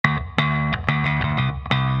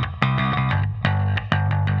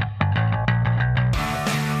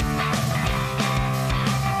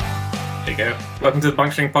you go. Welcome to the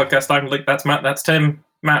Functioning Podcast. I'm Luke. That's Matt. That's Tim.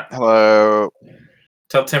 Matt, Hello.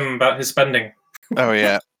 tell Tim about his spending. Oh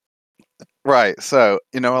yeah. Right, so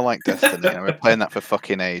I like Destiny. We're playing that for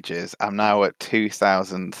fucking ages. I'm now at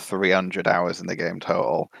 2,300 hours in the game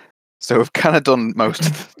total. So we've kind of done most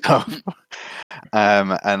of the stuff.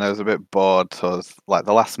 And I was a bit bored. So I was like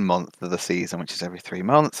the last month of the season, which is every 3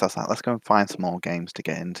 months, I was like, let's go and find some more games to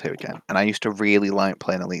get into again. And I used to really like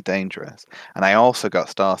playing Elite Dangerous. And I also got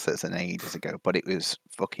Star Citizen ages ago, but it was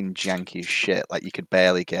fucking janky as shit. Like you could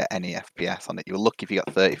barely get any FPS on it. You were lucky if you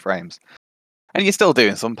got 30 frames. And you still do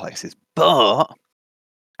in some places, but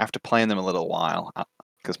after playing them a little while,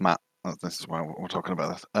 because Matt, this is why we're talking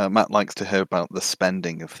about this. Matt likes to hear about the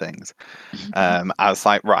spending of things. I was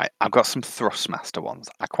like, right, I've got some Thrustmaster ones.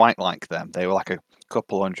 I quite like them. They were like a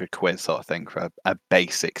couple £100 sort of thing for a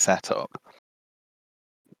basic setup.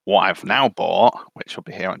 What I've now bought, which will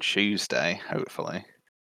be here on Tuesday, hopefully.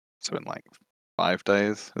 So in like 5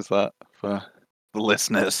 days, is that for the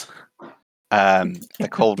listeners? They're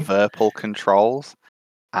called Virpil controls,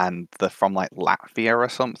 and they're from like Latvia or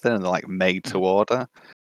something, and they're like made to order.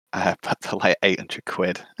 But they're like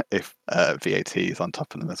 £800 if VAT is on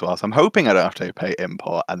top of them as well. So I'm hoping I don't have to pay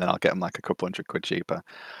import, and then I'll get them like a couple £100 cheaper.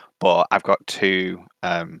 But I've got 2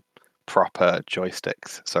 proper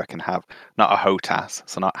joysticks, so I can have not a HOTAS,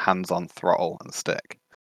 so not hands-on throttle and stick,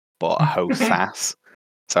 but a HOSAS,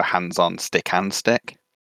 so hands-on stick and stick.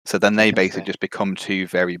 So then they basically just become 2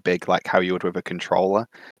 very big, like how you would with a controller,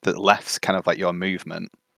 that left's kind of like your movement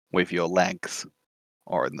with your legs,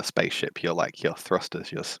 or in the spaceship, your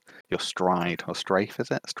thrusters, your stride, or strafe, is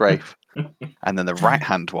it? Strafe. And then the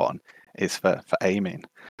right-hand one is for aiming.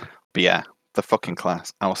 But yeah, the fucking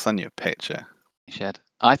class. I will send you a picture. You should.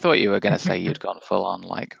 I thought you were going to say you'd gone full on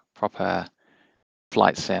like proper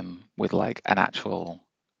flight sim with like an actual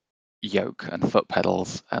yoke and foot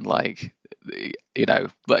pedals and like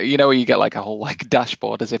where you get like a whole like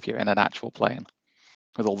dashboard as if you're in an actual plane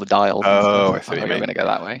with all the dials. Oh, and stuff. I see I what thought you you were going to go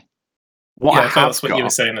that way. I thought that's what you were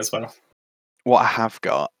saying as well. What I have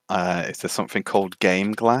got is there's something called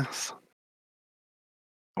Game Glass,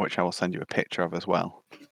 which I will send you a picture of as well.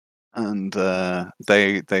 And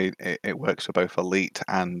it works for both Elite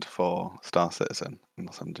and for Star Citizen. And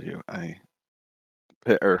I'll send you a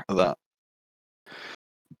picture of that.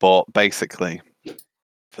 But basically,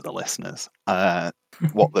 for the listeners,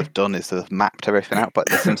 what they've done is they've mapped everything out, but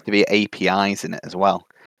there seems to be APIs in it as well.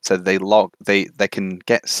 So they can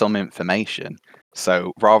get some information.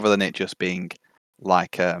 So rather than it just being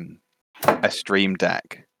like a Stream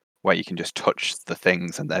Deck where you can just touch the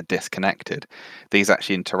things and they're disconnected, these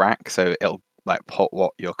actually interact. So it'll like put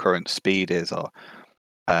what your current speed is, or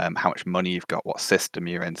how much money you've got, what system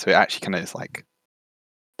you're in. So it actually kind of is like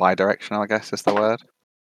bi-directional, I guess is the word.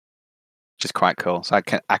 Which is quite cool. So I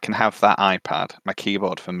can have that iPad, my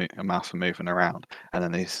keyboard for a mouse for moving around, and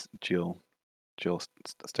then these dual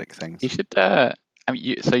stick things. You should.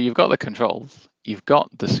 So you've got the controls, you've got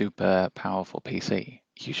the super powerful PC.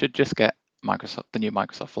 You should just get the new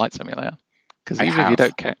Microsoft Flight Simulator, because even if you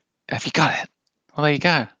don't care, have you got it? Well, there you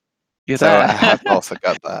go. You're there. I have also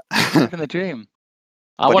got that. Living the dream.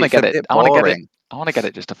 I want to get it. I want to get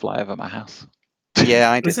it just to fly over my house. Yeah,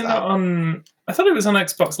 I did Isn't that. On? I thought it was on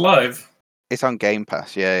Xbox Live. It's on Game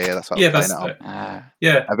Pass. Yeah, that's what Yeah, I'm playing that's it on.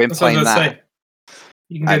 Yeah, I've been playing that.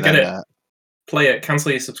 You can go get it, play it,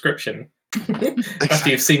 cancel your subscription after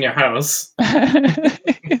you've seen your house.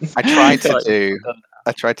 I tried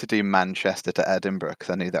to do Manchester to Edinburgh because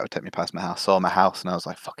I knew that would take me past my house. Saw my house and I was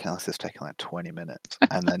like, "Fucking hell, this is taking like 20 minutes,"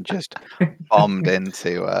 and then just bombed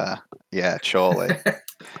into Chorley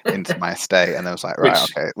into my estate, and I was like, "Right,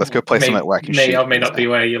 okay, let's go play something where I can shoot." May or may not be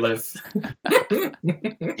where you live.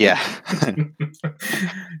 Yeah.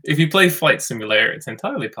 If you play Flight Simulator, it's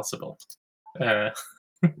entirely possible. Not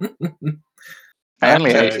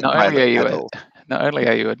only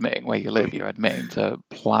are you admitting where you live, you're admitting to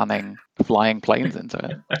planning flying planes into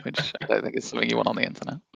it, which I don't think is something you want on the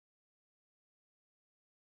internet.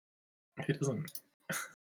 Who doesn't?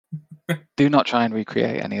 Do not try and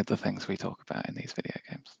recreate any of the things we talk about in these video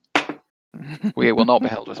games. We will not be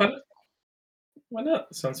held responsible. Why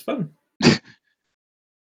not? Sounds fun.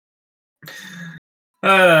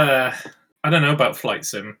 I don't know about Flight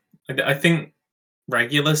Sim. I think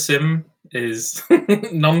regular sim is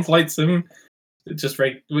non-flight sim. I just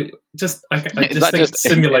think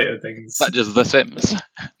simulator things. Not just The Sims.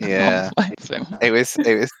 Yeah, Sim. it was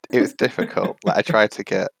difficult. Like I tried to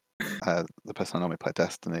get the person I normally play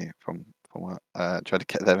Destiny from people tried to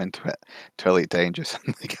get them into it to Elite Dangerous,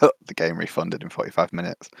 and they got the game refunded in 45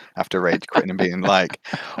 minutes after rage quitting and being like,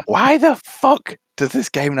 "Why the fuck does this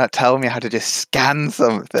game not tell me how to just scan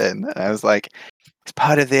something?" And I was like, "It's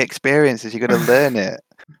part of the experience. Is you got to learn it.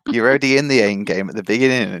 You're already in the end game at the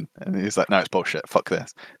beginning." And he's like, "No, it's bullshit. Fuck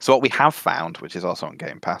this." So what we have found, which is also on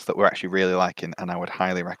Game Pass, that we're actually really liking, and I would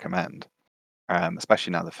highly recommend.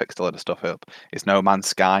 Especially now they've fixed a lot of stuff up. Is No Man's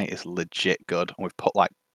Sky is legit good, and we've put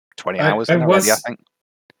like 20 hours in already, I think.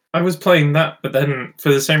 I was playing that, but then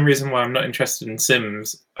for the same reason why I'm not interested in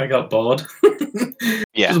Sims, I got bored.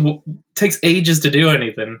 Yeah. Just takes ages to do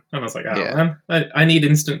anything, and I was like, "Oh Yeah. man, I need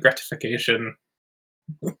instant gratification."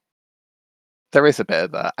 There is a bit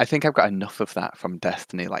of that. I think I've got enough of that from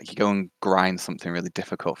Destiny. Like you go and grind something really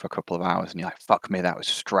difficult for a couple of hours, and you're like, "Fuck me, that was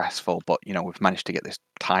stressful." But we've managed to get this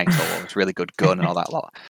title or this really good gun and all that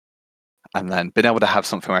lot. And then being able to have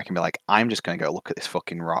something where I can be like, I'm just going to go look at this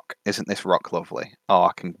fucking rock. Isn't this rock lovely? Oh,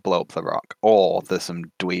 I can blow up the rock. Or there's some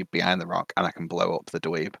dweeb behind the rock, and I can blow up the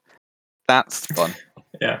dweeb. That's fun.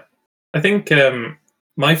 Yeah, I think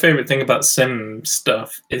my favorite thing about Sim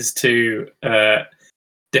stuff is to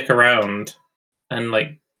dick around and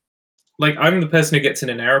like I'm the person who gets in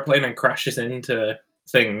an airplane and crashes into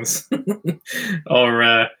things,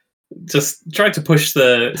 or just try to push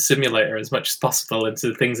the simulator as much as possible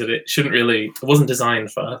into things that it wasn't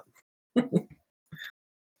designed for.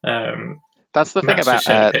 That's the thing Matt's just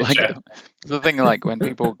showing a about picture. the thing like when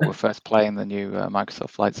people were first playing the new Microsoft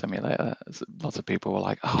Flight Simulator, lots of people were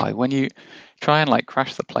like, "Oh, when you try and like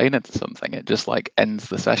crash the plane into something, it just like ends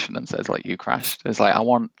the session and says like you crashed." It's like I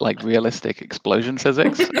want like realistic explosion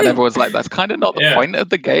physics, and everyone's like, "That's kind of not the Yeah. point of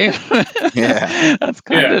the game." Yeah. That's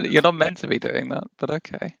kind of you're not meant to be doing that, but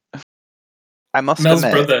okay. I must Mel's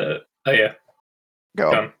admit. brother. Oh yeah.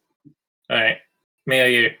 Go on. All right. Me or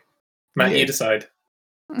you? Matt, you You. decide.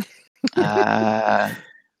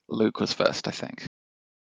 Luke was first, I think.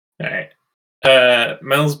 All right.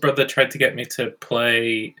 Mel's brother tried to get me to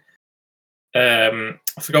play. I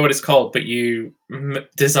forgot what it's called, but you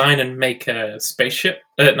design and make a spaceship.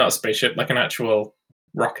 Not a spaceship, like an actual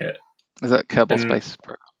rocket. Is that Kerbal And Space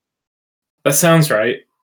Program? that sounds right.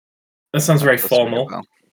 That sounds very Does ring a formal. bell.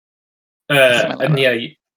 Something like And that. yeah,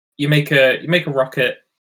 you make a rocket,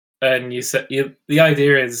 and the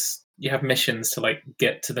idea is you have missions to like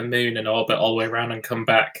get to the moon and orbit all the way around and come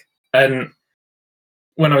back. And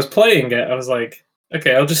when I was playing it, I was like,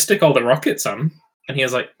 okay, I'll just stick all the rockets on. And he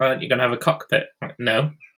was like, aren't you going to have a cockpit? I'm like,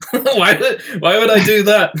 no. why would I do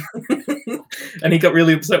that? And he got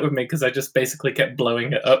really upset with me because I just basically kept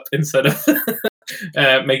blowing it up instead of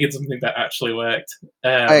making something that actually worked.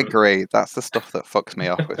 I agree. That's the stuff that fucks me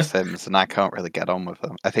off with Sims, and I can't really get on with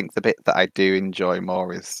them. I think the bit that I do enjoy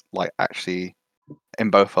more is like actually in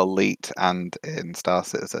both Elite and in Star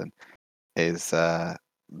Citizen is the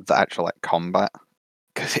actual like combat,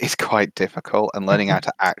 because it's quite difficult, and learning how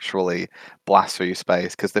to actually blast through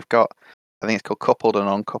space, because they've got, I think it's called coupled and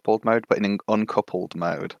uncoupled mode, but in uncoupled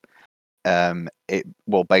mode, it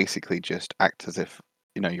will basically just act as if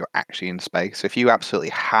you're actually in space. So if you absolutely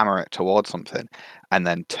hammer it towards something and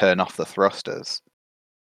then turn off the thrusters,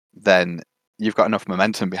 then you've got enough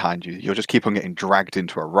momentum behind you. You'll just keep on getting dragged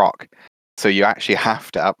into a rock. So you actually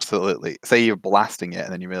have to absolutely, say you're blasting it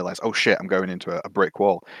and then you realize, oh shit, I'm going into a brick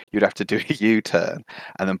wall. You'd have to do a U-turn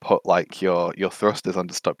and then put like your thrusters on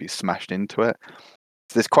to stop you smashed into it.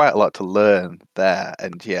 So there's quite a lot to learn there.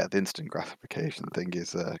 And yeah, the instant gratification thing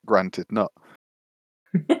is granted not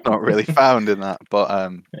really found in that,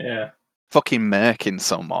 but Yeah. fucking murking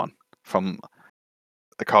someone from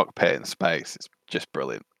the cockpit in space is just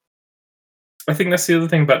brilliant. I think that's the other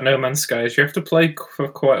thing about No Man's Sky is you have to play for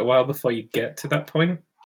quite a while before you get to that point.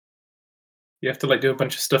 You have to like do a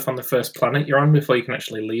bunch of stuff on the first planet you're on before you can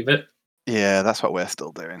actually leave it. Yeah, that's what we're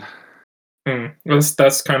still doing. Well,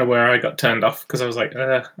 that's kind of where I got turned off because I was like,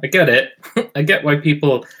 I get it. I get why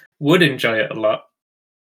people would enjoy it a lot,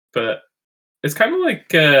 but it's kind of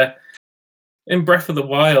like in Breath of the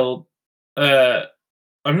Wild.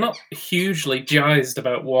 I'm not hugely jazzed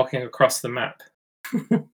about walking across the map.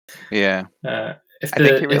 Yeah. If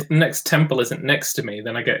the next temple isn't next to me,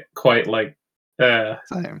 then I get quite like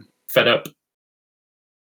Same. fed up.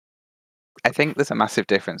 I think there's a massive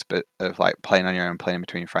difference of like playing on your own, playing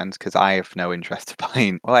between friends, because I have no interest in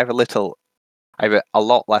playing. Well, I have a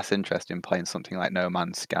lot less interest in playing something like No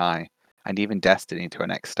Man's Sky and even Destiny to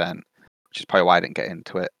an extent, which is probably why I didn't get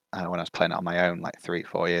into it when I was playing it on my own like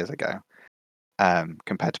 3-4 years ago,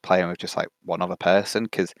 compared to playing with just like one other person,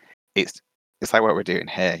 because it's like what we're doing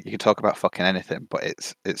here. You can talk about fucking anything, but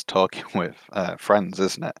it's talking with friends,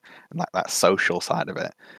 isn't it? And like that social side of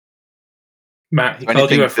it. Matt, he called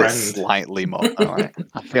Anything you a that's friend. slightly more. All right.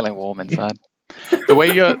 I'm feeling warm inside. The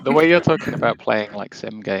way you're talking about playing like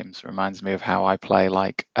sim games reminds me of how I play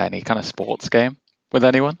like any kind of sports game with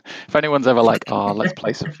anyone. If anyone's ever like, oh, let's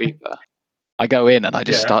play some FIFA, I go in and I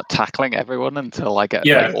just Yeah. start tackling everyone until I get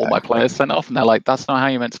Yeah. like all my players sent off, and they're like, "That's not how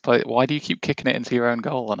you meant to play. Why do you keep kicking it into your own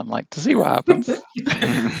goal?" And I'm like, to see what happens.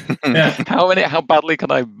 Yeah. How badly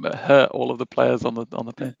can I hurt all of the players on the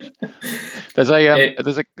pitch? There's a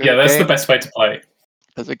That's the game. best way to play.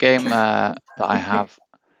 There's a game that I have.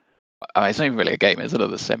 It's not even really a game; it's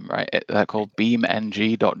another sim, right? They're called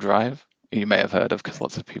BeamNG.drive. You may have heard of because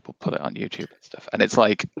lots of people put it on YouTube and stuff. And it's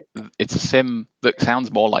like it's a sim that sounds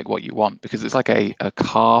more like what you want because it's like a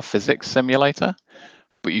car physics simulator,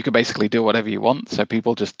 but you can basically do whatever you want. So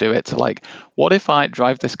people just do it to like, what if I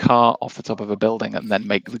drive this car off the top of a building and then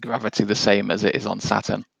make the gravity the same as it is on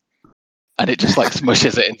Saturn? And it just like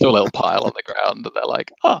smushes it into a little pile on the ground, and they're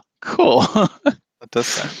like, "Oh, cool." That does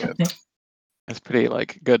sound good. It's pretty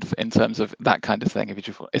like good in terms of that kind of thing. If you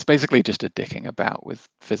just, it's basically just a dicking about with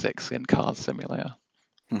physics in Cars Simulator.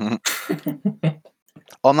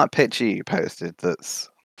 On that picture you posted, that's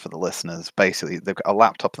for the listeners. Basically, they've got a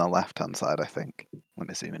laptop on the left-hand side. I think. Let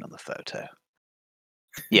me zoom in on the photo.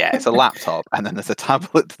 Yeah, it's a laptop, and then there's a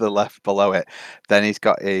tablet to the left below it. Then he's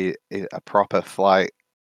got a proper flight.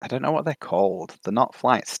 I don't know what they're called. They're not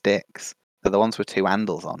flight sticks. They're the ones with two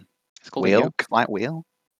handles on. It's called Wheel, a yoke. flight wheel.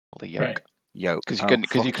 Called a yoke. Right. Yoke. Because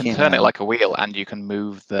you can turn it hell. like a wheel, and you can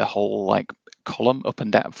move the whole like column up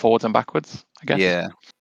and down, forwards and backwards. I guess. Yeah,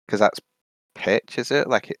 because that's pitch, is it?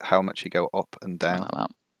 Like how much you go up and Something down. like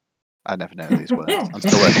that. I never know these words. I'm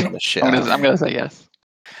still working on this shit. I'm gonna say yes.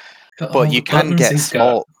 But you can get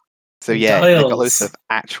small. So yeah, they've got loads of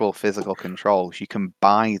actual physical controls. You can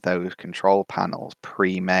buy those control panels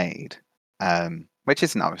pre-made, which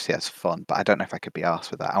isn't obviously as fun. But I don't know if I could be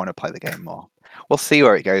arsed with that. I want to play the game more. We'll see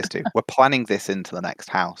where it goes to. We're planning this into the next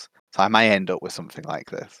house, so I may end up with something like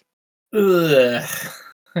this. Ugh.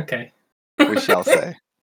 Okay. We shall see.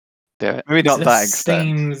 Do it. Maybe not that extent.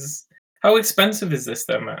 Seems... How expensive is this,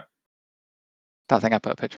 though, Matt? That thing I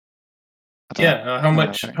put a picture. I don't know. How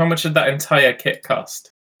much did that entire kit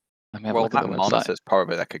cost? Let me have a Well, look at that the website. monitor's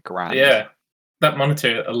probably like $1,000. Yeah, that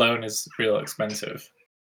monitor alone is real expensive.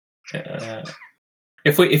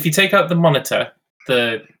 If you take out the monitor,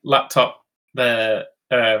 the laptop, the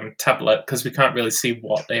tablet, because we can't really see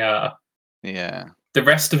what they are. Yeah. The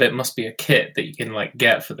rest of it must be a kit that you can like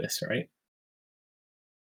get for this, right?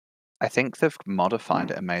 I think they've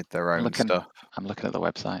modified it and made their own stuff. I'm looking at the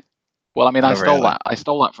website. Well, I mean, I stole that. I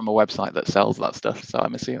stole that from a website that sells that stuff, so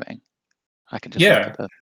I'm assuming I can just look at the...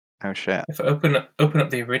 Oh shit! If I open up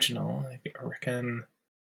the original, I reckon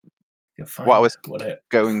you'll find what I was it...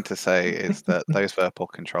 going to say is that those Virtual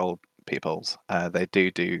Control peoples, they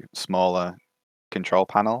do smaller control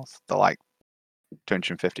panels. They're like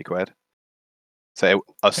 250 quid. So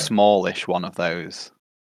a smallish one of those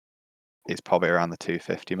is probably around the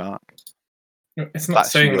 250 mark. It's not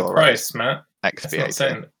saying the price, Matt.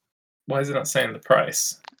 XV80. Why is it not saying the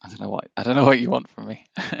price? I don't know what you want from me.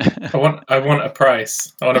 I want a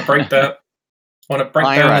price. I want to break down. How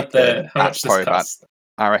much this costs.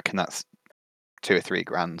 I reckon that's 2 or 3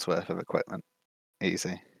 grand's worth of equipment.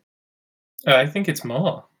 Easy. I think it's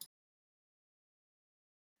more.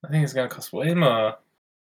 I think it's going to cost way more.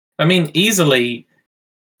 I mean, easily,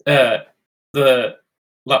 the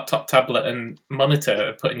laptop, tablet, and monitor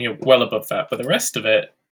are putting you well above that. But the rest of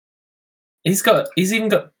it, he's even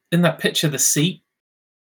got in that picture the seat.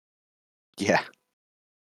 Yeah.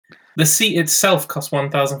 The seat itself costs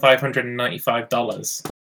 $1,595.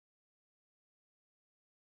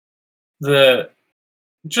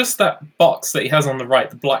 Just that box that he has on the right,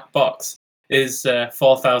 the black box, is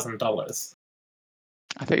 $4,000.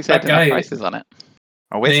 I thought you said there were prices on it.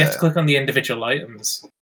 Oh, you have to click on the individual items.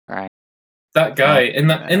 Right. That guy in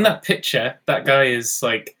that picture, that guy is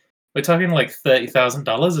like, we're talking like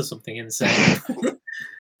 $30,000 or something insane.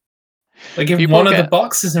 Like if one of the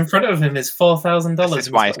boxes in front of him is $4,000. This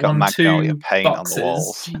is why he's got Magnolia paint on the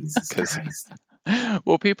walls. Jesus Christ.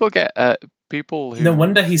 Well, people get people who... No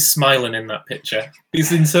wonder he's smiling in that picture.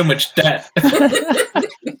 He's in so much debt.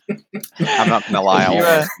 I'm not gonna lie, I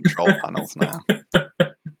want control panels now.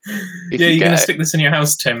 You're gonna stick this in your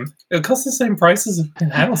house, Tim. It'll cost the same price as a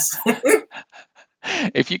house.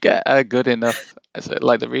 If you get a good enough, so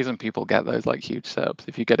like the reason people get those like huge setups,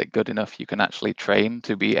 if you get it good enough, you can actually train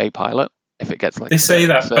to be a pilot. If it gets like they say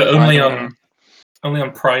that, but only on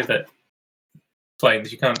private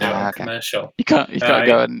planes. You can't do it on commercial. You can't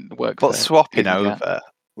go and work. But swapping over,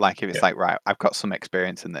 like if it's like, right, I've got some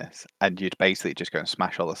experience in this, and you'd basically just go and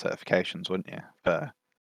smash all the certifications, wouldn't you?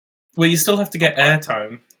 Well, you still have to get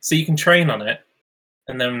airtime, so you can train on it,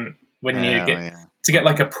 and then when you get to get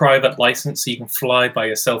like a private license, so you can fly by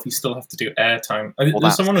yourself, you still have to do airtime.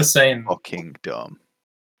 Someone was saying fucking dumb.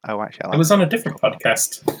 Oh, actually, it was on a different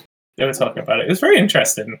podcast. They were talking about it. It was very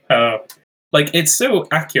interesting. Like it's so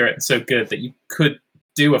accurate and so good that you could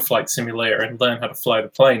do a flight simulator and learn how to fly the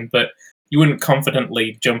plane, but you wouldn't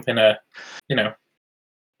confidently jump in a,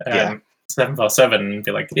 747 and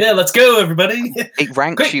be like, "Yeah, let's go, everybody!" It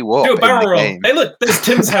ranks Quick, you up. do a barrel in the roll. game. Hey, look, there's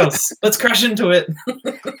Tim's house. Let's crash into it.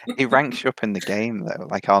 It ranks you up in the game though,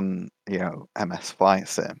 like on MS Flight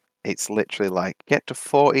Sim. It's literally like get to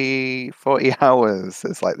 40 hours.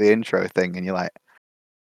 It's like the intro thing, and you're like,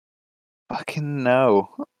 fucking no.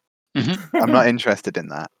 I'm not interested in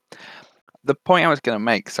that. The point I was going to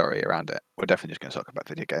make, around it, we're definitely just going to talk about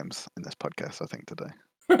video games in this podcast, I think, today.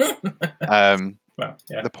 Well,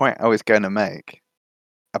 yeah. The point I was going to make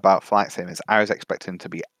about Flight Sim is I was expecting to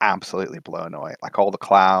be absolutely blown away. Like all the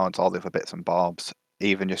clouds, all the other bits and bobs,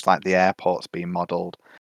 even just like the airports being modelled.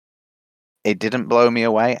 It didn't blow me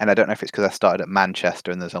away, and I don't know if it's because I started at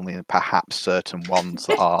Manchester and there's only perhaps certain ones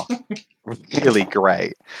that are really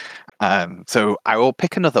great. So I will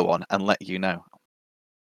pick another one and let you know.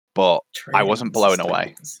 But I wasn't blown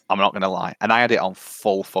away. I'm not going to lie. And I had it on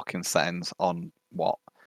full fucking settings on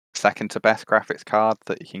second to best graphics card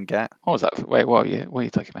that you can get. What was that? Wait, what are you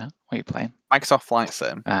talking about? What are you playing? Microsoft Flight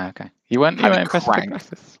Sim. Ah, okay. You weren't impressed with the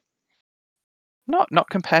graphics? Not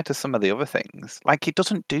compared to some of the other things. Like it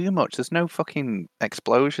doesn't do much. There's no fucking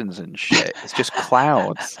explosions and shit. It's just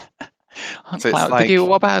clouds. So clouds.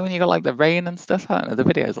 What about when you got like the rain and stuff? I don't know. The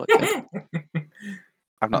videos look good.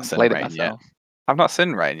 I've not seen rain yet. I've not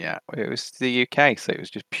seen rain yet. It was the UK, so it was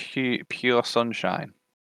just pure sunshine.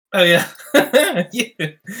 Oh yeah. Yeah.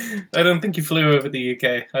 I don't think you flew over the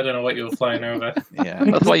UK. I don't know what you were flying over. Yeah,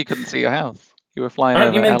 that's why you couldn't see your house. You were flying Aren't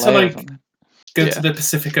over you meant LA to or something. Go to the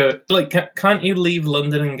Pacific? Like, can't you leave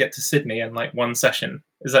London and get to Sydney in like one session?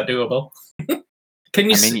 Is that doable? Can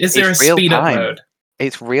you? Is there a speed up mode?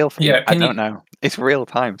 It's real. Yeah, I don't know. It's real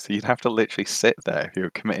time, so you'd have to literally sit there if you were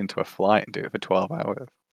committing to a flight and do it for 12 hours.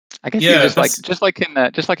 I guess you just like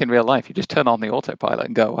in real life, you just turn on the autopilot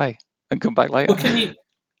and go away and come back later. Well,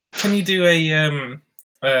 can you do a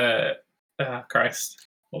Christ,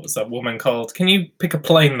 what was that woman called? Can you pick a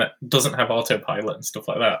plane that doesn't have autopilot and stuff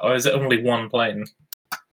like that, or is it only one plane?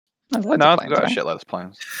 I've got a shitload of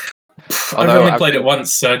planes. I've only played it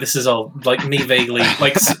once, so this is all like me vaguely,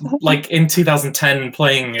 like in 2010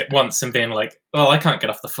 playing it once and being like, "Well, I can't get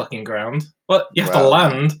off the fucking ground." What? You have to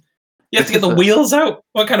land. You have to get the wheels out?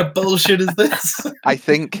 What kind of bullshit is this? I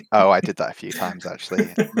think... Oh, I did that a few times,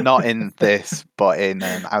 actually. Not in this, but in...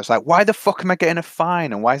 I was like, why the fuck am I getting a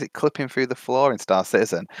fine? And why is it clipping through the floor in Star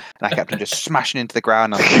Citizen? And I kept on just smashing into the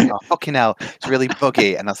ground. And I was like, oh, fucking hell. It's really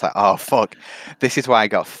buggy. And I was like, oh, fuck. This is why I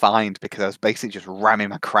got fined, because I was basically just ramming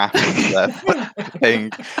my crap into the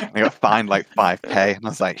thing. And I got fined like 5k. And I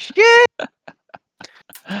was like, shit!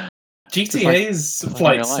 GTA's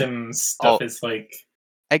flight sim stuff is like...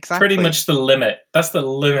 Exactly. Pretty much the limit. That's the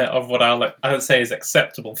limit of what I would say is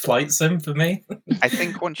acceptable flight sim for me. I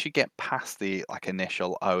think once you get past the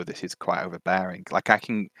initial, this is quite overbearing. Like I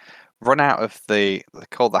can run out of they're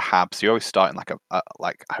called the habs. You always start in like a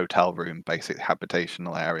hotel room, basic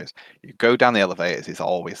habitational areas. You go down the elevators is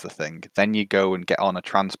always the thing. Then you go and get on a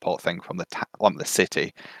transport thing from the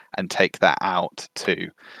city and take that out to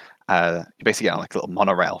you basically get on like a little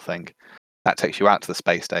monorail thing. That takes you out to the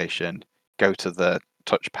space station, go to the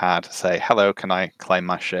touchpad, say hello, can I claim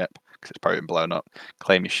my ship, because it's probably been blown up,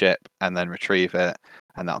 claim your ship and then retrieve it,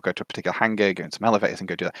 and that'll go to a particular hangar, go in some elevators and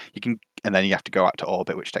go do that. You can, and then you have to go out to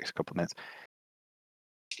orbit, which takes a couple of minutes.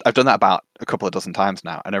 I've done that about a couple of dozen times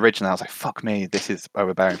now, and originally I was like, fuck me, this is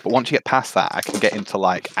overbearing, but once you get past that I can get into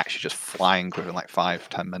like actually just flying within like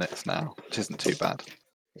 5-10 minutes now, which isn't too bad.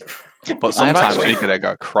 But sometimes when you're going to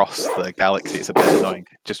go across the galaxy, it's a bit annoying.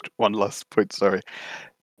 Just one last point, sorry,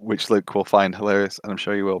 which Luke will find hilarious, and I'm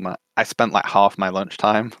sure you will, Matt. I spent like half my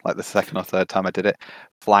lunchtime, like the second or third time I did it,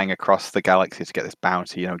 flying across the galaxy to get this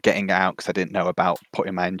bounty, getting out because I didn't know about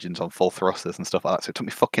putting my engines on full thrusters and stuff like that. So it took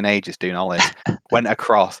me fucking ages doing all this. Went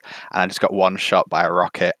across, and I just got one shot by a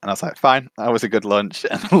rocket, and I was like, fine, that was a good lunch,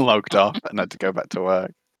 and logged off and had to go back to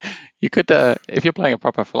work. You could, if you're playing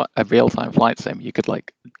a real-time flight sim, you could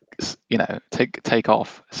take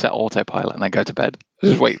off, set autopilot, and then go to bed.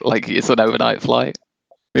 Just wait, like it's an overnight flight.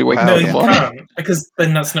 No, you can't, because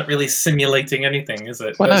then that's not really simulating anything, is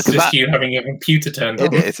it? That's just you having your computer turned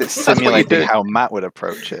on. It is. It's simulating how Matt would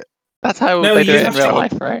approach it. That's how they do it in real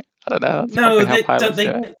life, right? I don't know. No,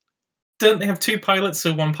 don't they have two pilots?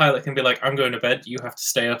 So one pilot can be like, "I'm going to bed. You have to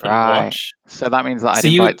stay up and Right. watch." So that means that So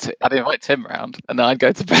I'd invite Tim round, and then I'd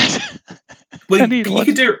go to bed. Well, And he'd you watch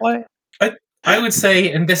could do me it. play. I would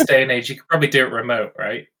say in this day and age, you could probably do it remote,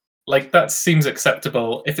 right? Like that seems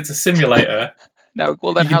acceptable. If it's a simulator, No,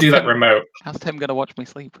 well you then can do that remote. how's Tim going to watch me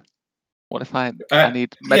sleep? What if I Uh,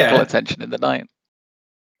 need medical yeah. attention in the night?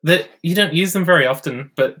 That you don't use them very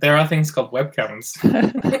often, but there are things called webcams.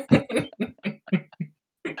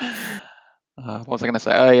 What was I going to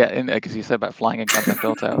say? Oh yeah, because you said about flying in Grand Theft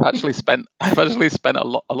Auto. I've actually spent a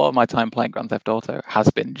lot of my time playing Grand Theft Auto has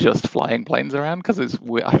been just flying planes around because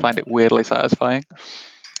I find it weirdly satisfying.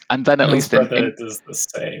 And then at Will's least brother does the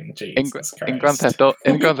same. Jesus in Grand Theft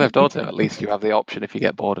Auto, at least you have the option if you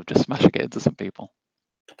get bored of just smashing it into some people.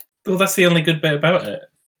 Well, that's the only good bit about it.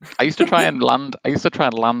 I used to try and land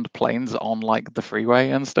planes on like the freeway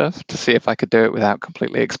and stuff to see if I could do it without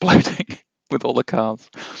completely exploding with all the cars.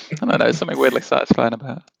 I don't know, there's something weirdly satisfying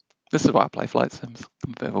about it. This is why I play flight sims.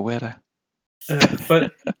 I'm a bit of a weirdo.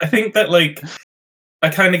 But I think that like I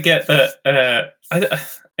kind of get that.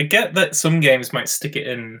 I get that some games might stick it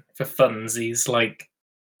in for funsies like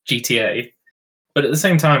GTA, but at the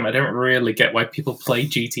same time, I don't really get why people play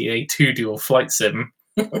GTA to do a flight sim.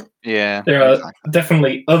 Yeah, There are exactly.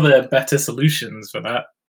 definitely other better solutions for that.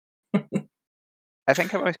 I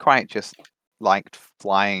think I've always quite just liked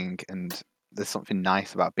flying, and there's something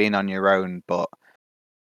nice about being on your own, but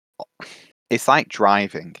it's like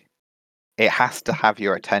driving. It has to have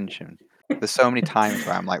your attention. There's so many times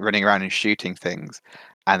where I'm like running around and shooting things,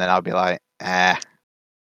 and then I'll be like,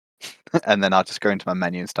 and then I'll just go into my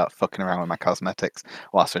menu and start fucking around with my cosmetics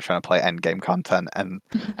whilst I'm trying to play end game content, and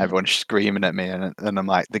everyone's screaming at me, and I'm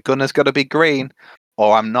like, the gun has got to be green,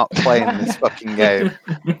 or I'm not playing this fucking game.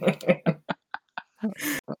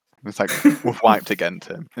 It's like, we've wiped again,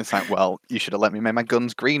 Tim. It's like, well, you should have let me make my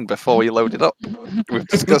guns green before you loaded up. We've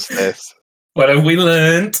discussed this. What have we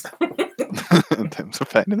learned? Tim's a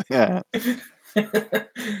pain in the ass.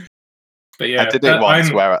 But yeah, I did it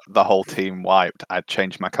once where the whole team wiped. I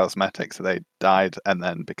changed my cosmetics, so they died, and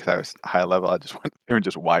then because I was higher level, I just went through and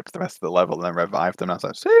just wiped the rest of the level and then revived them. And I was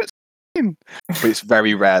like, see, it's fine. But it's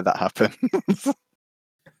very rare that happens.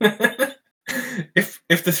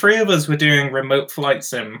 If the three of us were doing remote flight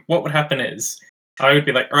sim, what would happen is I would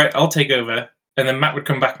be like, all right, I'll take over. And then Matt would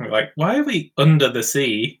come back and be like, why are we under the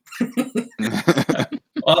sea?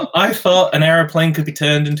 Well, I thought an aeroplane could be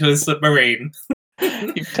turned into a submarine.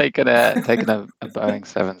 You've taken a Boeing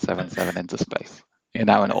 777 into space. You're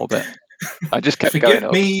now in orbit. I just kept going Forgive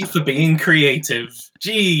up. me for being creative.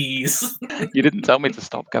 Jeez. You didn't tell me to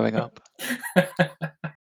stop going up.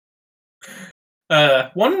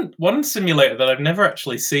 One simulator that I've never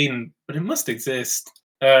actually seen, but it must exist.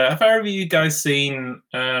 Have either of you guys seen?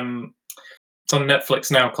 It's on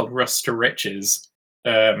Netflix now, called Rust to Riches.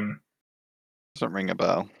 Doesn't ring a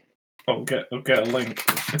bell. I'll get a link.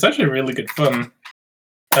 It's actually really good fun.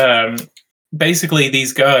 Basically,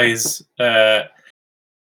 these guys, a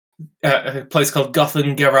place called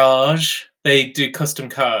Gotham Garage, they do custom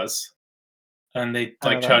cars, and they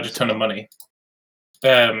charge a ton of money.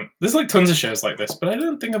 There's like tons of shows like this, but I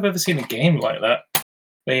don't think I've ever seen a game like that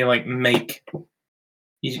where you like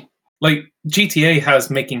like GTA has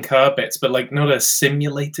making car bits, but like not a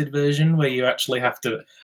simulated version where you actually have to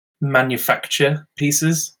manufacture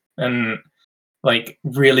pieces and like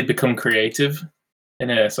really become creative in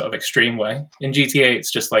a sort of extreme way. In GTA, it's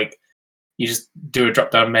just like you just do a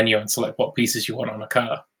drop-down menu and select what pieces you want on a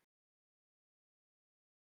car.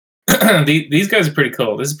 These guys are pretty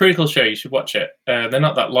cool. This is a pretty cool show. You should watch it. They're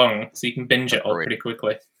not that long, so you can binge it all pretty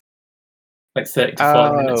quickly. Like 30 to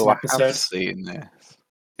 40 minutes an episode. I have seen this.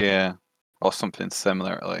 Yeah, or something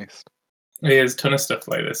similar at least. There's a ton of stuff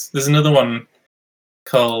like this. There's another one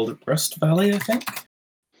called Rust Valley, I think.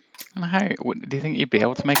 How do you think you'd be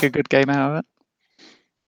able to make a good game out of it?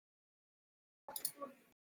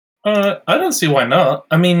 I don't see why not.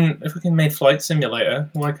 I mean, if we can make Flight Simulator,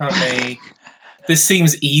 why can't they? This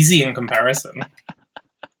seems easy in comparison.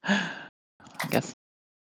 I guess.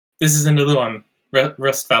 This is another one.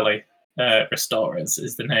 Rust Valley Restorers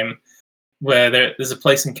is the name. Where there's a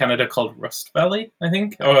place in Canada called Rust Valley, I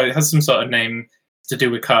think. Or it has some sort of name to do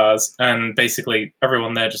with cars. And basically,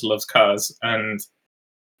 everyone there just loves cars. And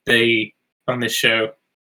they, on this show,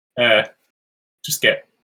 just get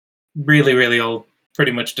really, really old,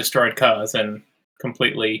 pretty much destroyed cars and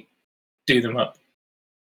completely do them up.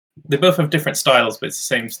 They both have different styles, but it's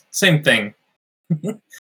the same thing.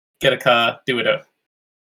 Get a car, do it up.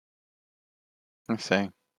 I see.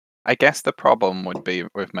 I guess the problem would be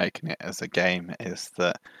with making it as a game is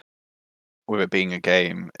that with it being a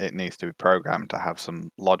game, it needs to be programmed to have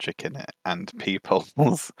some logic in it, and people's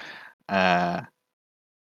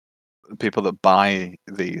people that buy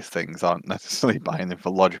these things aren't necessarily buying them for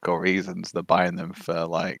logical reasons. They're buying them for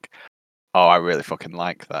like, oh, I really fucking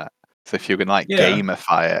like that. So if you can like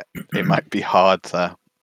gamify it, it might be hard to.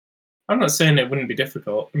 I'm not saying it wouldn't be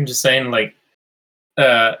difficult. I'm just saying like,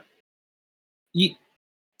 there's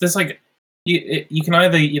like you can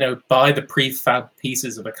either buy the prefab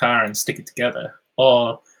pieces of a car and stick it together,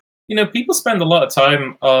 or people spend a lot of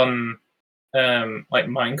time on like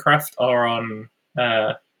Minecraft or on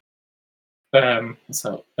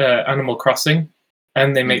Animal Crossing,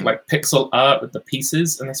 and they make like pixel art with the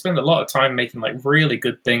pieces, and they spend a lot of time making like really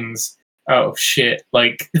good things out of shit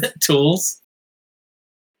like tools.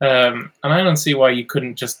 And I don't see why you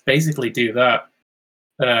couldn't just basically do that.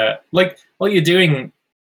 Like what you're doing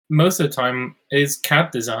most of the time is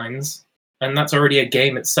CAD designs, and that's already a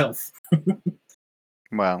game itself.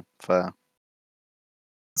 Well, fair.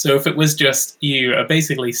 So if it was just you are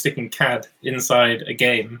basically sticking CAD inside a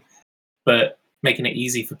game, but making it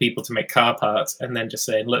easy for people to make car parts, and then just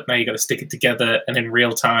saying, look, now you got to stick it together, and in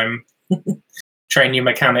real time, train your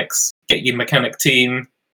mechanics, get your mechanic team,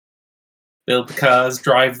 build the cars,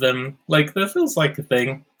 drive them. Like, that feels like a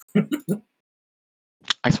thing.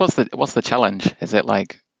 I suppose what's the challenge? Is it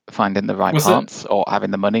like finding the right parts or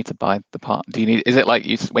having the money to buy the part? Is it like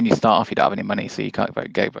when you start off, you don't have any money, so you can't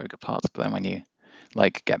get very good parts, but then when you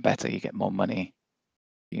like get better, you get more money.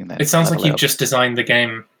 It sounds like you've just designed the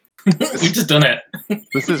game. We've just done it.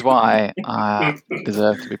 This is why I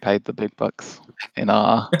deserve to be paid the big bucks in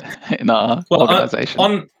our organization.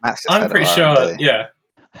 I'm pretty sure, yeah.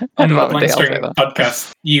 On the Blank String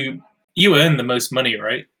podcast, you earn the most money,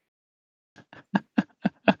 right?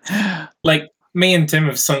 Like, me and Tim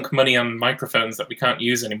have sunk money on microphones that we can't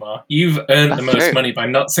use anymore. You've earned the most money by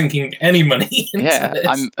not sinking any money into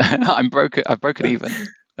this. I'm broken. I've broken even,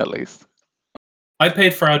 at least. I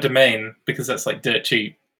paid for our domain because that's like dirt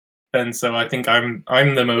cheap, and so I think I'm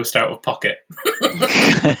the most out of pocket.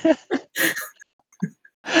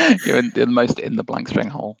 You're the most in the Blank String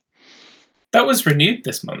hole. That was renewed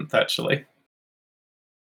this month, actually.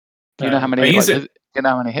 Do you know how many? Do you know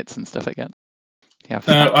how many hits and stuff it gets?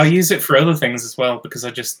 Yeah, I use it for other things as well because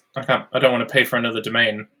I don't want to pay for another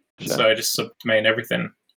domain, so I just subdomain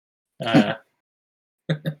everything. Naturally.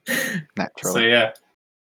 So yeah.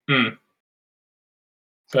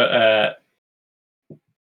 But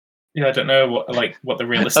yeah, I don't know what the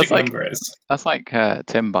realistic number is. That's like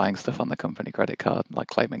Tim buying stuff on the company credit card, like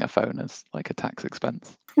claiming a phone as like a tax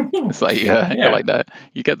expense. It's like you're like that.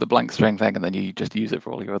 You get the Blank String thing, and then you just use it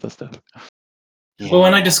for all your other stuff. Yeah. Well,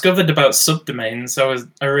 when I discovered about subdomains,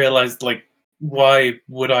 I realized like, why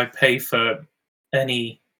would I pay for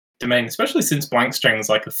any domain, especially since Blank String is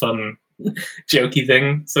like a fun, jokey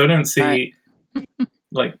thing. So I don't see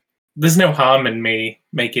like. There's no harm in me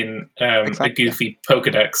making a goofy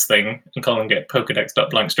Pokedex thing and calling it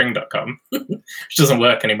pokedex.blankstring.com, which doesn't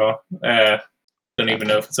work anymore. Don't even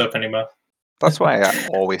know if it's up anymore. That's why I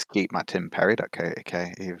always keep my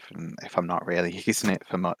timperry.co.uk, even if I'm not really using it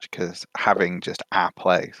for much, because having just our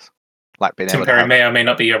place, like being Tim able Perry to may or may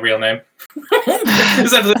not be your real name.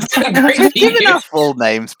 We've given our full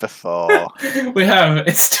names before. We have.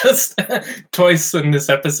 It's just twice in this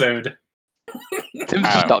episode. Tim's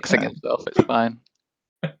just doxing himself. It's fine.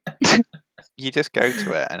 You just go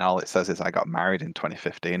to it, and all it says is I got married in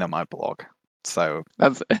 2015 on my blog. So,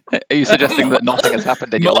 are you suggesting that nothing has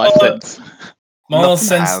happened in your life since? More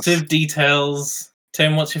sensitive details.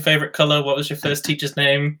 Tim, what's your favorite color? What was your first teacher's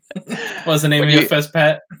name? What was the name of your first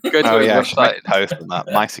pet? Go to his website. Post on that.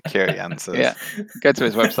 My security answers. Yeah, go to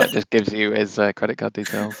his website. Just gives you his credit card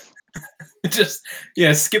details. Just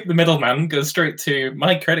skip the middleman, go straight to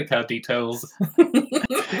my credit card details.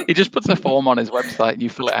 He just puts a form on his website, you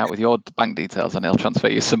fill it out with your bank details, and he'll transfer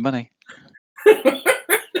you some money.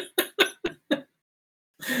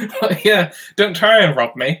 Yeah, don't try and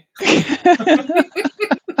rob me.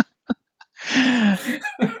 I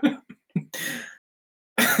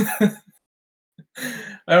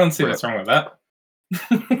don't see what's wrong with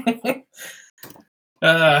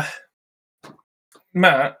that.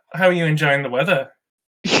 Matt, how are you enjoying the weather?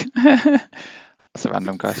 That's a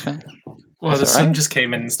random question. Well, the sun just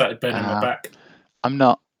came in and started burning my back. I'm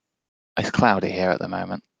not. It's cloudy here at the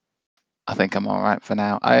moment. I think I'm all right for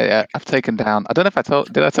now. I've taken down. I don't know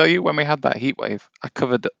if did I tell you when we had that heat wave? I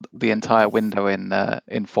covered the entire window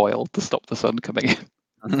in foil to stop the sun coming in.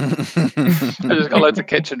 I just got loads of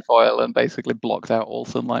kitchen foil and basically blocked out all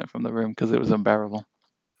sunlight from the room because it was unbearable.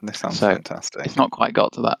 This sounds fantastic. It's not quite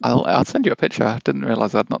got to that. I'll send you a picture. I didn't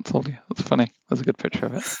realize I'd not told you. That's funny. There's a good picture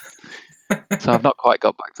of it. So I've not quite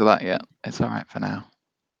got back to that yet. It's all right for now.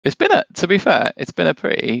 To be fair, it's been a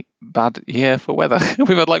pretty bad year for weather.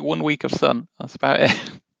 We've had like 1 week of sun. That's about it.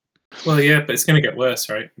 Well, yeah, but it's going to get worse,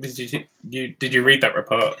 right? Did you read that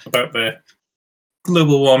report about the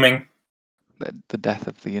global warming? The death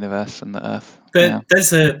of the universe and the Earth.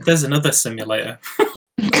 There's another simulator.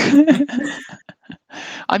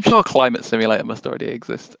 I'm sure Climate Simulator must already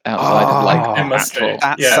exist outside of like It must do. actual.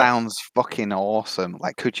 That Yeah. sounds fucking awesome.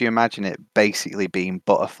 Like, could you imagine it basically being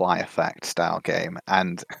Butterfly Effect style game,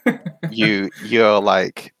 and you're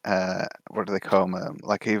like, what do they call them?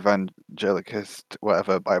 Like evangelicist,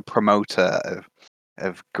 whatever, by a promoter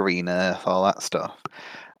of Green Earth, all that stuff.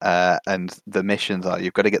 And the missions are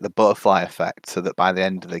you've got to get the butterfly effect so that by the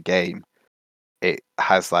end of the game, it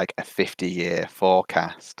has like a 50-year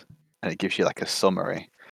forecast, and it gives you like a summary.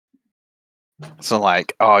 So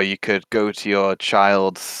like, you could go to your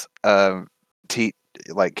child's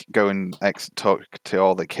go and talk to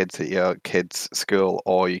all the kids at your kids' school,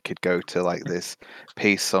 or you could go to like this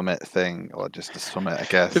peace summit thing, or just a summit, I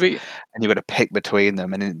guess. And you've got to pick between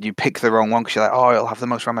them, and then you pick the wrong one because you're like, it'll have the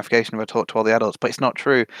most ramification if I talk to all the adults, but it's not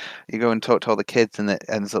true. You go and talk to all the kids, and it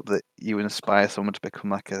ends up that you inspire someone to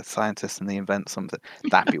become like a scientist, and they invent something.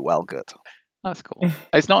 That'd be well good. That's cool.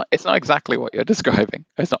 It's not exactly what you're describing.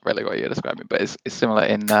 It's not really what you're describing, but it's similar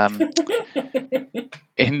in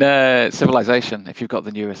Civilization. If you've got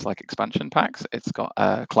the newest like expansion packs, it's got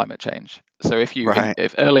climate change. So if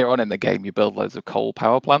earlier on in the game you build loads of coal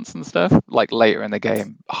power plants and stuff, like later in the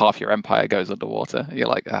game half your empire goes underwater. You're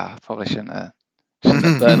like, probably shouldn't have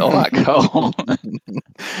burned all that coal.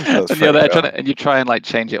 And you're there and you try and like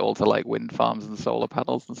change it all to like wind farms and solar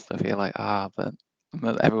panels and stuff. You're like, but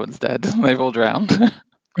everyone's dead. They've all drowned.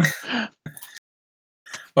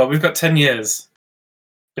 Well, we've got 10 years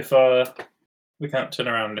before we can't turn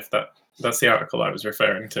around. If that's the article I was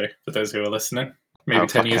referring to, for those who are listening. Maybe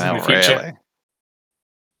 10 years in the future.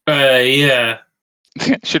 Really? Yeah.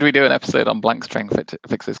 Should we do an episode on Blank String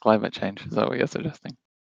fixes climate change? Is that what you're suggesting?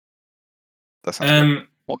 That sounds good.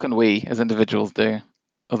 What can we as individuals do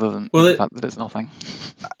other than the fact that it's nothing?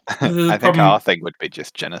 I think our thing would be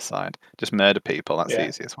just genocide. Just murder people. That's the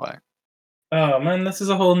easiest way. Oh man, this is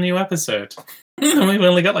a whole new episode. We've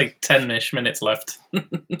only got like 10-ish minutes left. We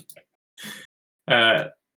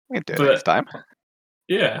can do it next time.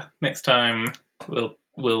 Yeah, next time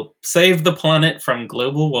we'll save the planet from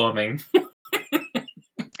global warming.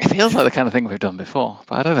 It feels like the kind of thing we've done before,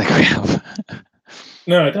 but I don't think we have.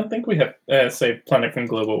 No, I don't think we have saved planet from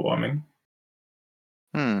global warming.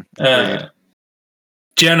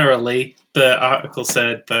 Generally, the article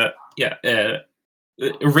said that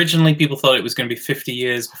originally people thought it was going to be 50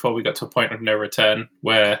 years before we got to a point of no return,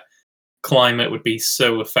 where climate would be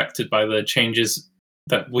so affected by the changes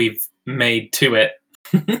that we've made to it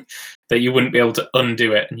that you wouldn't be able to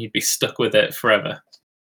undo it, and you'd be stuck with it forever.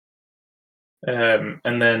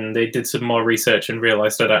 And then they did some more research and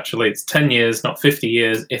realized that actually it's 10 years, not 50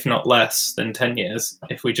 years, if not less than 10 years,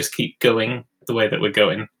 if we just keep going the way that we're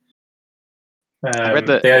going.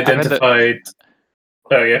 They identified...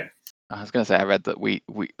 Oh, yeah. I was going to say, I read that we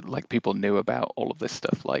like people knew about all of this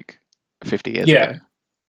stuff like 50 years ago.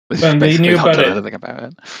 And they knew about it. Anything about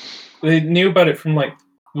it. They knew about it from like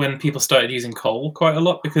when people started using coal quite a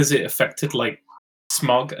lot, because it affected like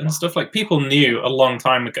smog and stuff. Like people knew a long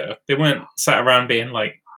time ago. They weren't sat around being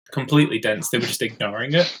like completely dense. They were just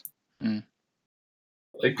ignoring it.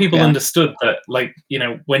 Like people understood that, like, you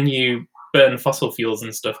know, when you burn fossil fuels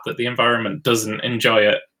and stuff, that the environment doesn't enjoy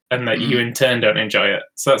it, and that you in turn don't enjoy it.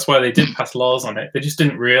 So that's why they did pass laws on it. They just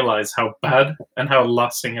didn't realize how bad and how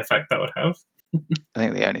lasting effect that would have. I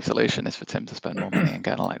think the only solution is for Tim to spend more money and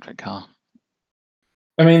get an electric car.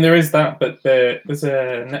 I mean, there is that, but there's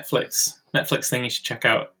a Netflix thing you should check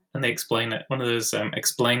out, and they explain it. One of those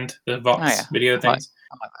explained, the Vox video things.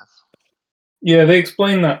 I like that. Yeah, they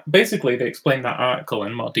explain that. Basically, they explain that article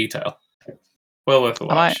in more detail. Well worth a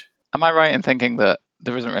watch. Am I right in thinking that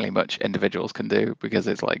there isn't really much individuals can do, because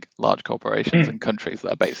it's like large corporations and countries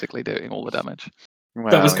that are basically doing all the damage? Well,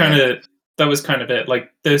 that was kind of it.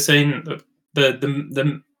 Like they're saying that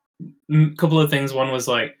the couple of things. One was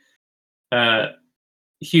like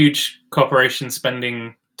huge corporations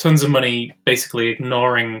spending tons of money, basically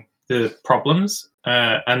ignoring the problems,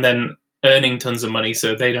 and then earning tons of money,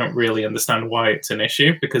 so they don't really understand why it's an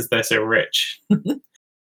issue because they're so rich.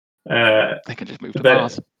 They can just move to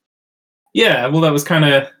Mars. Yeah, well, that was kind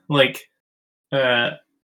of like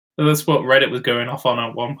that's what Reddit was going off on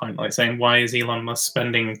at one point, like saying, why is Elon Musk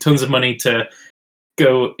spending tons of money to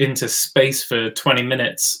go into space for 20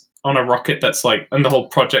 minutes on a rocket that's like, and the whole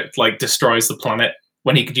project like destroys the planet,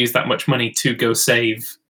 when he could use that much money to go save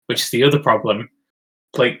which is the other problem.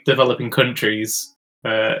 Like developing countries,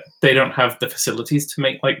 they don't have the facilities to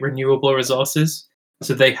make like renewable resources,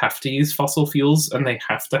 so they have to use fossil fuels, and they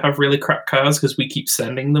have to have really crap cars because we keep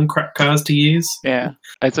sending them crap cars to use. Yeah,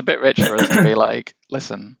 it's a bit rich for us to be like,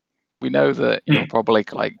 listen, we know that you're probably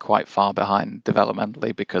like quite far behind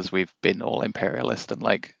developmentally because we've been all imperialist and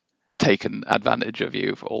like taken advantage of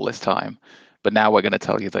you for all this time, but now we're going to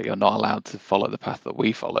tell you that you're not allowed to follow the path that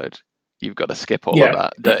we followed. You've got to skip all of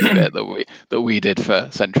that dirty bit that we did for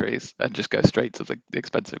centuries and just go straight to the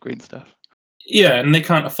expensive green stuff. Yeah, and they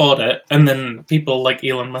can't afford it. And then people like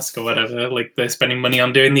Elon Musk or whatever, like they're spending money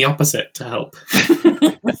on doing the opposite to help.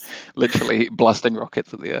 Literally blasting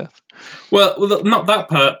rockets at the Earth. Well, not that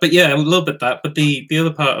part, but yeah, a little bit that. But the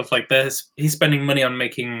other part of like, he's spending money on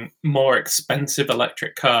making more expensive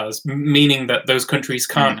electric cars, meaning that those countries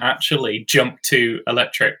can't actually jump to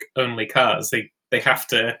electric only cars. They have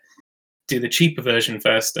to do the cheaper version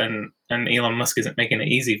first, and Elon Musk isn't making it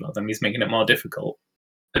easy for them. He's making it more difficult,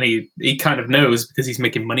 and he kind of knows because he's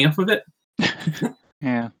making money off of it.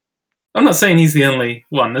 Yeah, I'm not saying he's the only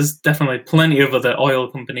one. There's definitely plenty of other oil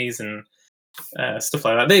companies and stuff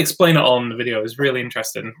like that. They explain it all in the video. It was really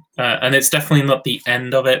interesting, and it's definitely not the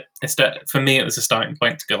end of it. For me, it was a starting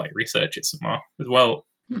point to go like research it some more as well.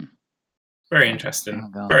 Very interesting,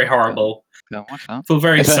 very horrible. Go watch that. Feel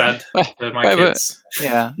very sad for my kids.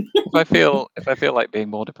 Yeah, if I feel like being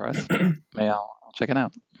more depressed, maybe I'll check it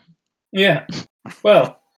out. Yeah,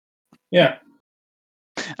 well, yeah.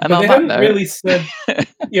 And but they hadn't really said.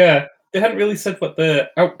 Yeah, they hadn't really said what the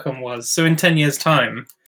outcome was. So in 10 years' time,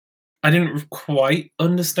 I didn't quite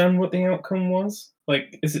understand what the outcome was.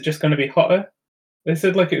 Like, is it just going to be hotter? They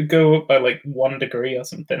said like it would go up by like 1 degree or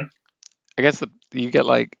something. I guess you get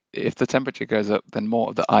like, if the temperature goes up, then more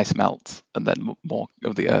of the ice melts, and then more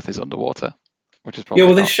of the Earth is underwater, which is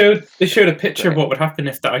probably they showed a picture of what would happen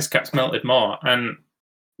if the ice caps melted more, and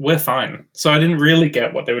we're fine. So I didn't really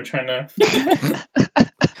get what they were trying to.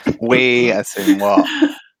 We assume what?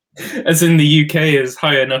 As in the UK is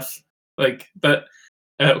high enough, like that.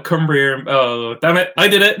 Cumbria. Oh damn it! I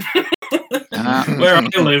did it. Where I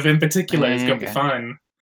live in particular is gonna be fine.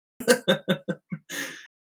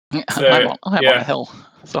 So, I'm on a hill,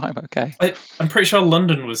 so I'm okay. I'm pretty sure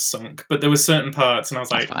London was sunk, but there were certain parts, and I was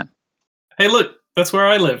That's like, fine. "Hey, look, that's where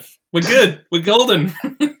I live. We're good. We're golden."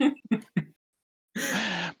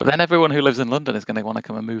 But then everyone who lives in London is going to want to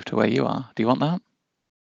come and move to where you are. Do you want that?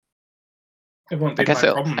 It won't be my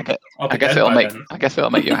problem. I guess it'll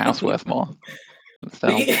make your house worth more.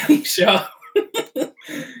 Sure.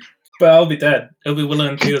 But I'll be dead. It'll be Willow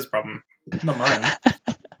and Theo's problem, not mine.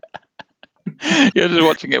 You're just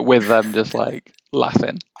watching it with them, just like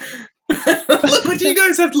laughing. Look what you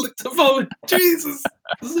guys have to look forward. Jesus,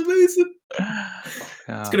 this is amazing.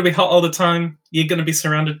 It's gonna be hot all the time. You're gonna be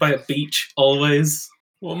surrounded by a beach always.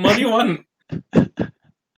 What more do you want?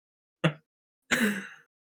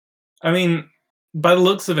 I mean, by the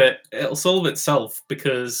looks of it, it'll solve itself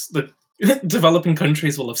because the developing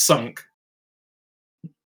countries will have sunk.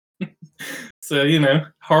 So,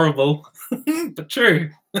 horrible, but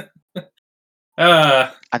true. I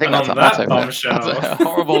think that's our motto. That's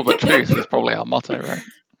horrible but true is probably our motto, right?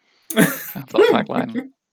 That's our tagline.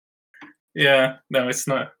 Yeah, no, it's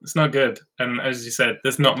not good. And as you said,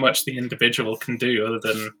 there's not much the individual can do other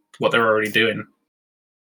than what they're already doing.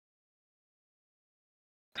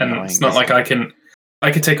 And it's not like I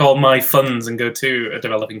could take all my funds and go to a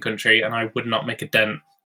developing country and I would not make a dent.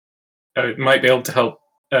 I might be able to help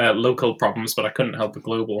local problems, but I couldn't help a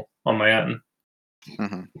global on my own.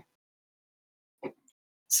 Mm-hmm.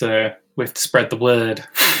 So we have to spread the word.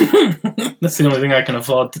 That's the only thing I can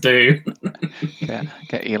afford to do.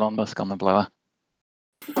 Get Elon Musk on the blower.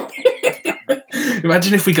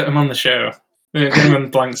 Imagine if we got him on the show. Get him on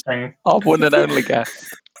Blank String. Our one and only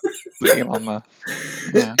guest. Elon Musk.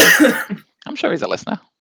 Yeah. I'm sure he's a listener.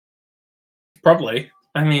 Probably.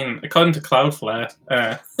 I mean, according to Cloudflare,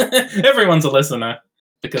 everyone's a listener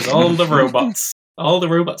because all the robots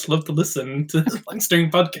love to listen to the Blank String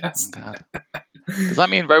podcast. Oh, God. Does that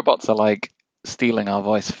mean robots are like stealing our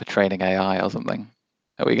voice for training AI or something?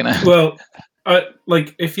 Are we gonna? Well,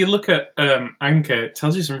 like if you look at Anchor, it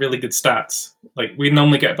tells you some really good stats. Like we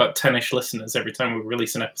normally get about 10-ish listeners every time we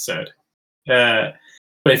release an episode. But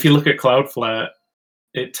if you look at Cloudflare,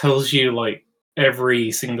 it tells you like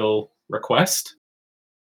every single request.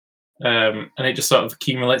 And it just sort of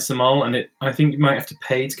accumulates them all, and I think you might have to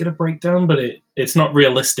pay to get a breakdown, but it's not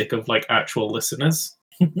realistic of like actual listeners.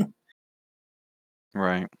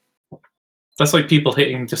 Right. That's like people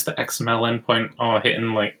hitting just the XML endpoint or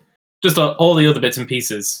hitting like just all the other bits and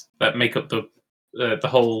pieces that make up the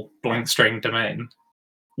whole Blank String domain.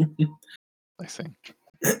 I see.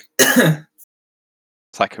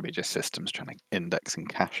 It's like could be just systems trying to index and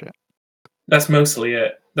cache it. That's mostly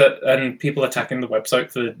it. And people attacking the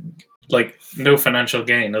website for like no financial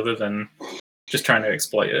gain other than just trying to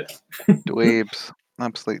exploit it. Dweebs.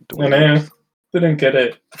 Absolute I know. dweebs. They don't get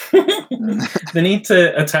it. They need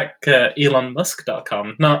to attack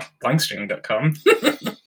ElonMusk.com, not Blankstring.com.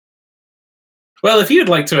 Well, if you'd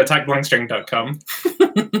like to attack Blankstring.com,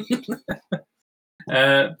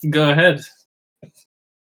 go ahead.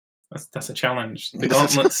 That's a challenge. The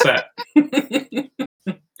gauntlet's set.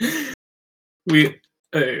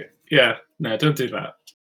 Yeah, no, don't do that.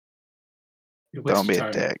 Don't be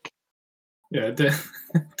a dick. Yeah,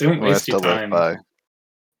 don't waste your time.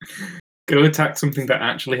 Go attack something that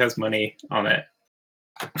actually has money on it.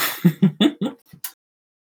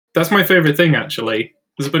 That's my favorite thing, actually.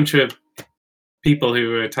 There's a bunch of people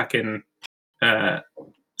who are attacking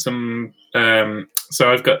some.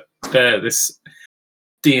 So I've got this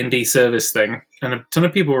D&D service thing, and a ton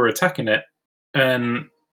of people were attacking it, and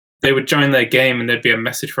they would join their game, and there'd be a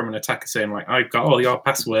message from an attacker saying, like, I've got all your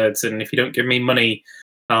passwords, and if you don't give me money,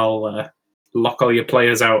 I'll lock all your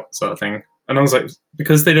players out, sort of thing. And I was like,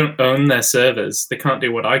 because they don't own their servers, they can't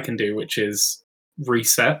do what I can do, which is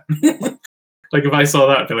reset. Like, if I saw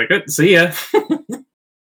that, I'd be like, oh, see ya.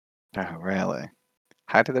 Oh, really?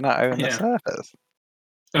 How do they not own the servers?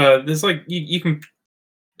 There's like, you can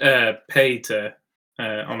pay to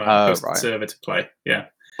on a hosted server to play, yeah.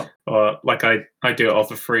 Or like I do it all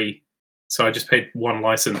for free, so I just paid one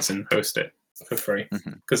license and host it for free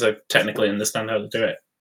because I technically understand how to do it.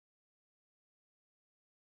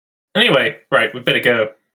 Anyway, right, we better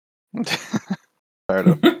go. Fair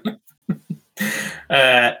enough.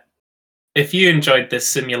 If you enjoyed this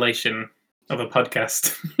simulation of a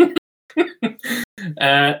podcast,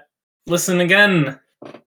 listen again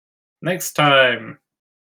next time.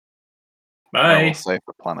 Bye. We'll save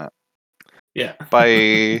the planet. Yeah.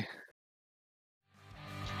 Bye.